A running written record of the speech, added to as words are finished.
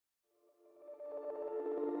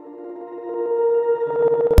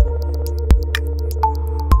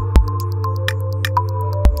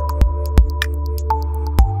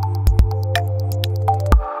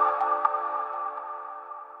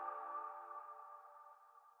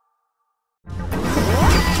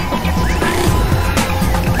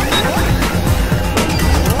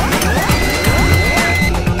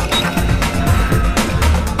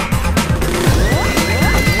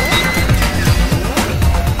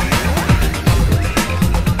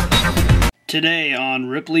Today on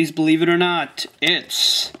Ripley's Believe It or Not,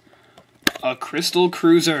 it's a crystal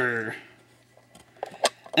cruiser.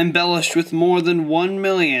 Embellished with more than 1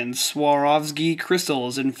 million Swarovski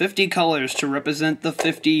crystals in 50 colors to represent the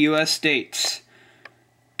 50 U.S. states.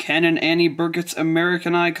 Ken and Annie Burkett's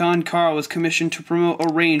American Icon car was commissioned to promote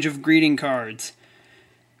a range of greeting cards.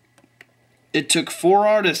 It took 4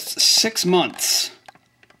 artists 6 months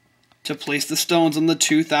to place the stones on the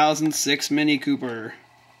 2006 Mini Cooper,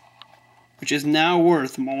 which is now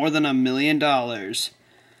worth more than $1 million. The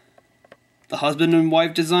husband and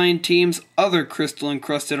wife design team's other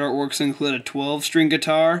crystal-encrusted artworks include a 12-string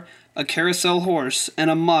guitar, a carousel horse, and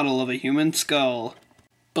a model of a human skull.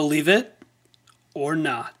 Believe it or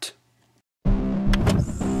not.